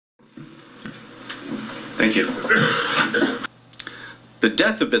Thank you. The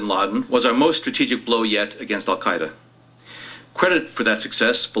death of bin Laden was our most strategic blow yet against al-Qaeda. Credit for that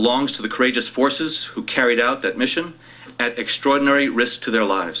success belongs to the courageous forces who carried out that mission at extraordinary risk to their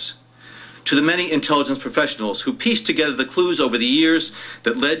lives, to the many intelligence professionals who pieced together the clues over the years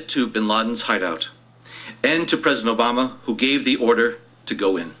that led to bin Laden's hideout, and to President Obama, who gave the order to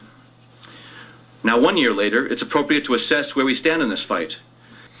go in. Now, 1 year later, it's appropriate to assess where we stand in this fight.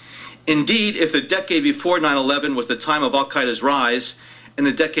 Indeed, if the decade before 9/11 was the time of al-Qaeda's rise, and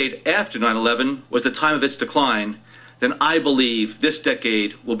the decade after 9/11 was the time of its decline, then I believe this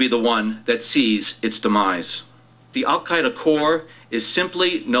decade will be the one that sees its demise. The al-Qaeda core is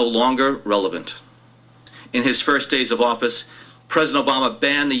simply no longer relevant. In his first days of office, President Obama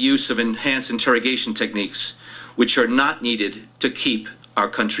banned the use of enhanced interrogation techniques, which are not needed to keep our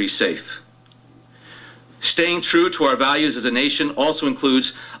country safe. Staying true to our values as a nation also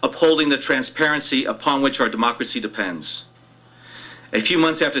includes upholding the transparency upon which our democracy depends. A few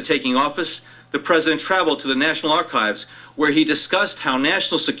months after taking office, the President traveled to the National Archives, where he discussed how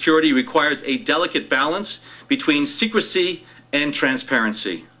national security requires a delicate balance between secrecy and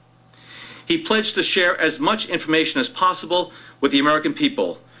transparency. He pledged to share as much information as possible with the American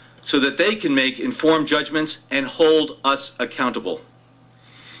people so that they can make informed judgments and hold us accountable.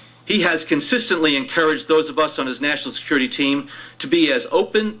 He has consistently encouraged those of us on his national security team to be as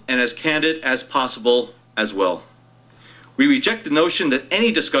open and as candid as possible as well. We reject the notion that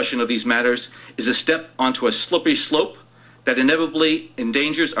any discussion of these matters is a step onto a slippery slope that inevitably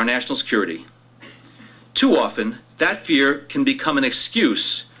endangers our national security. Too often, that fear can become an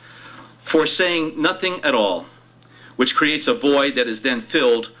excuse for saying nothing at all, which creates a void that is then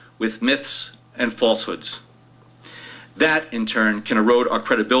filled with myths and falsehoods. That, in turn, can erode our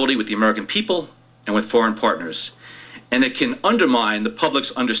credibility with the American people and with foreign partners, and it can undermine the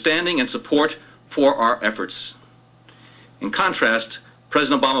public's understanding and support for our efforts. In contrast,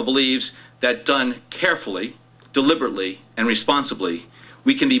 President Obama believes that done carefully, deliberately, and responsibly,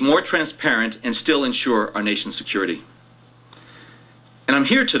 we can be more transparent and still ensure our nation's security. And I'm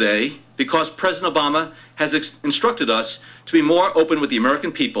here today because President Obama has instructed us to be more open with the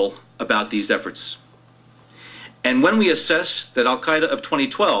American people about these efforts. And when we assess that al-Qaeda of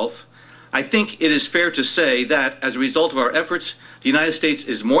 2012, I think it is fair to say that as a result of our efforts, the United States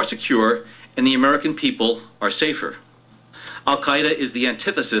is more secure and the American people are safer. Al-Qaeda is the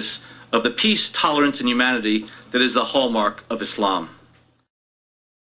antithesis of the peace, tolerance, and humanity that is the hallmark of Islam.